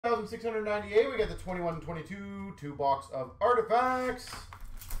2,698. We got the 21-22 2-box of Artifacts.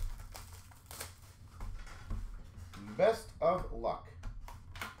 Best of luck.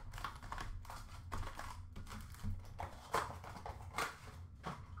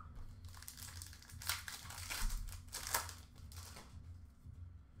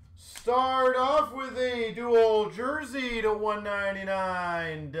 Start off with a dual jersey to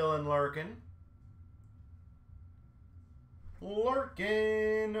 199, Dylan Larkin.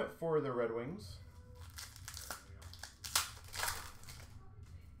 Larkin for the Red Wings.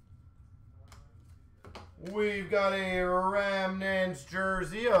 We've got a Remnants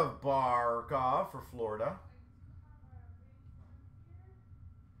jersey of Barkov for Florida.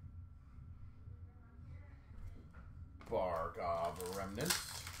 Barkov Remnants.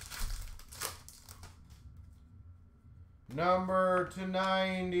 Number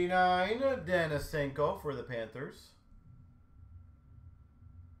 /99, Denisenko for the Panthers.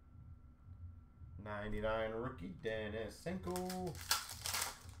 99 rookie, Denisenko.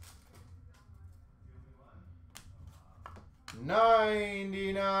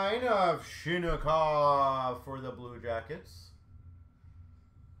 99 of Shinikov for the Blue Jackets.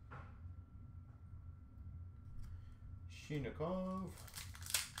 Shinikov.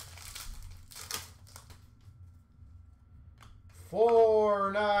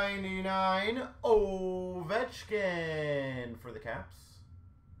 499 Ovechkin for the Caps.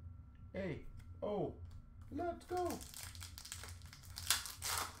 Hey, oh, let's go.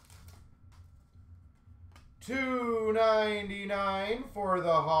 299 for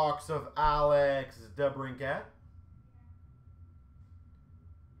the Hawks of Alex DeBrincat.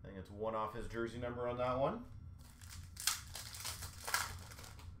 I think it's one off his jersey number on that one.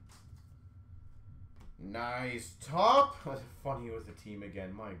 Nice top. Funny with the team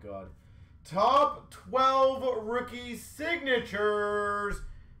again, my God. Top 12 rookie signatures.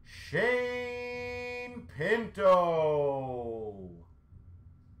 Shane Pinto.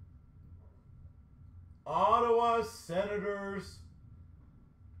 Ottawa Senators.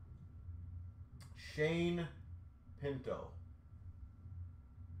 Shane Pinto.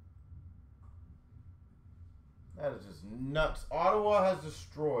 That is just nuts. Ottawa has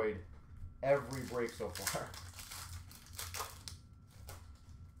destroyed every break so far.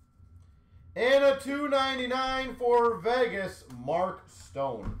 And a 299 for Vegas, Mark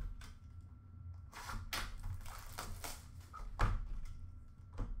Stone.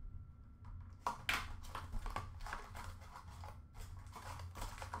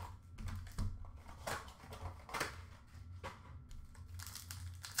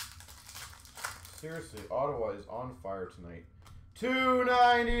 Seriously, Ottawa is on fire tonight.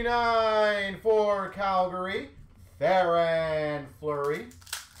 299 for Calgary, Theron Fleury.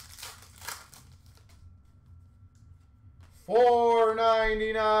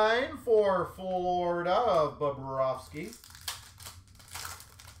 499 for Florida of Bobrovsky.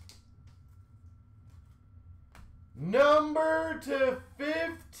 Number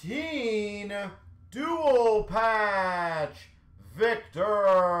 /15, dual patch,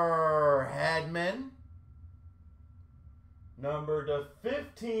 Victor Hedman. Number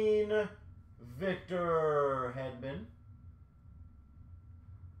 /15, Victor Hedman.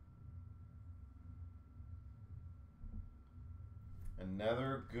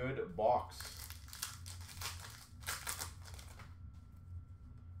 Another good box.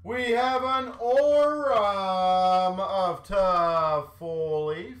 We have an Aurum of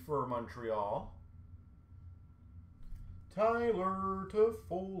Toffoli for Montreal. Tyler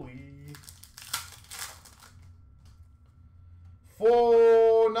Toffoli.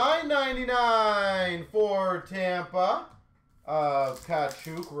 For $9.99 for Tampa of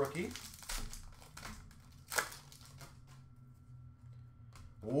Kachuk rookie.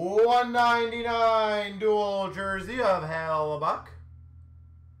 $199 dual jersey of Hellebuck.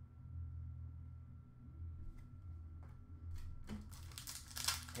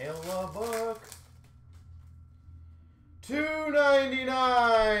 Hellebuck.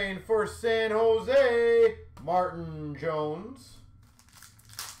 $2.99 for San Jose, Martin Jones.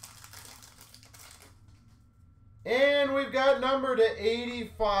 And we've got number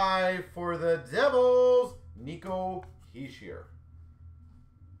 /85 for the Devils, Nico Hischier.